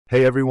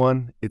Hey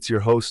everyone, it's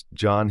your host,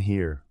 John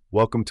here.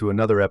 Welcome to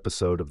another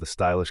episode of the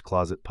Stylish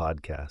Closet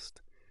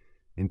Podcast.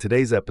 In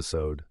today's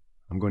episode,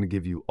 I'm going to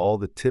give you all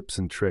the tips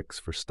and tricks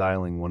for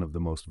styling one of the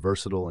most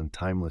versatile and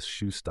timeless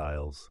shoe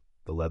styles,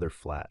 the leather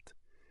flat.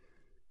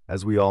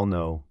 As we all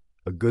know,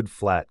 a good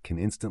flat can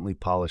instantly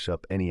polish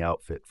up any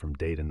outfit from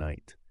day to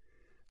night.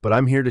 But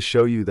I'm here to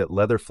show you that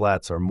leather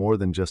flats are more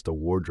than just a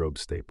wardrobe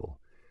staple.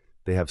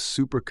 They have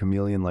super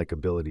chameleon-like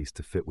abilities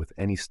to fit with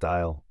any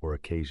style or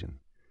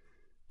occasion.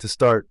 To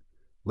start,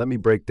 let me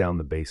break down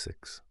the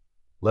basics.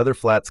 Leather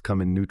flats come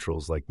in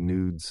neutrals like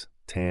nudes,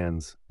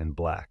 tans, and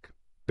black.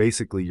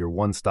 Basically, your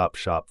one-stop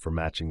shop for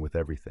matching with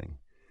everything.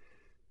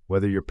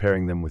 Whether you're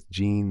pairing them with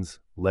jeans,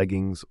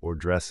 leggings, or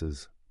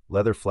dresses,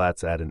 leather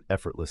flats add an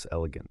effortless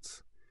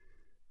elegance.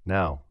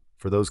 Now,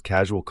 for those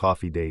casual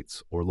coffee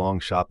dates or long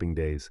shopping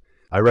days,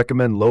 I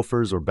recommend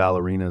loafers or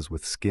ballerinas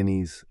with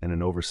skinnies and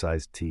an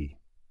oversized tee.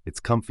 It's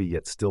comfy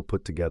yet still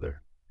put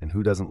together, and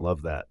who doesn't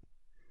love that?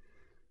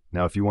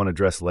 Now, if you want to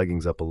dress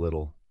leggings up a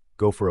little,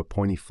 go for a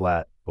pointy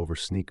flat over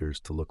sneakers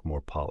to look more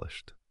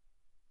polished.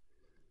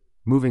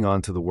 Moving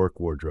on to the work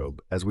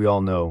wardrobe, as we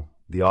all know,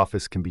 the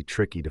office can be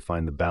tricky to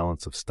find the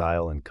balance of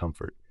style and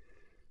comfort.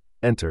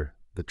 Enter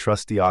the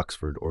trusty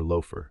Oxford or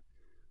loafer.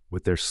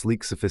 With their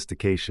sleek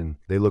sophistication,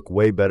 they look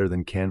way better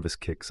than canvas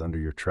kicks under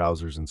your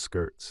trousers and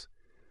skirts.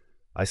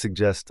 I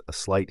suggest a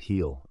slight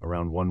heel,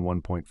 around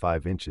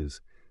 1.5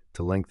 inches,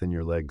 to lengthen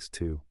your legs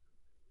too.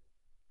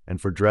 And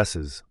for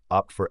dresses,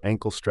 opt for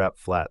ankle strap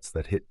flats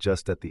that hit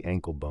just at the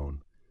ankle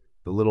bone.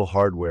 The little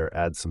hardware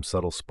adds some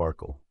subtle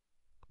sparkle.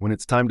 When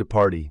it's time to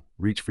party,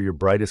 reach for your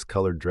brightest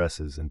colored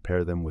dresses and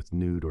pair them with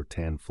nude or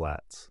tan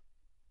flats.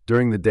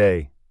 During the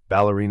day,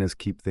 ballerinas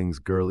keep things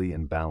girly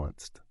and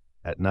balanced.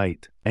 At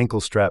night,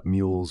 ankle strap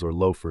mules or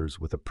loafers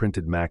with a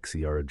printed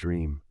maxi are a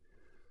dream.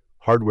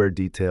 Hardware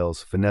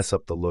details finesse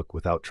up the look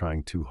without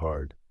trying too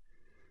hard.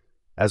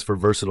 As for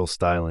versatile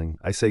styling,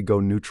 I say go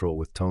neutral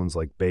with tones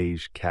like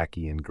beige,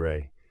 khaki, and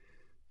gray.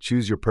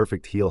 Choose your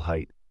perfect heel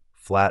height,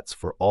 flats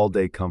for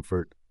all-day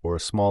comfort, or a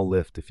small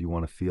lift if you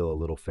want to feel a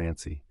little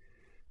fancy.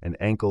 And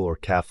ankle or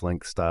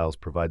calf-length styles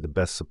provide the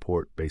best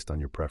support based on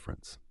your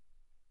preference.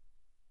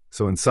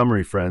 So in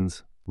summary,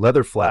 friends,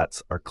 leather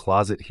flats are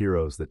closet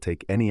heroes that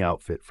take any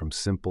outfit from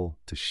simple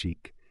to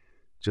chic.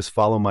 Just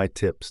follow my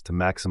tips to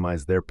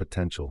maximize their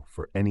potential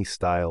for any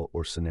style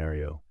or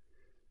scenario.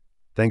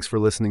 Thanks for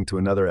listening to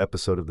another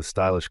episode of The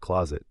Stylish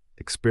Closet.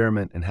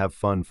 Experiment and have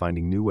fun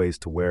finding new ways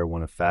to wear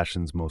one of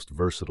fashion's most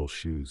versatile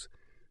shoes.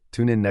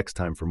 Tune in next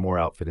time for more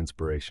outfit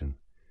inspiration.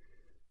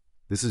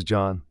 This is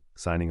John,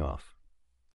 signing off.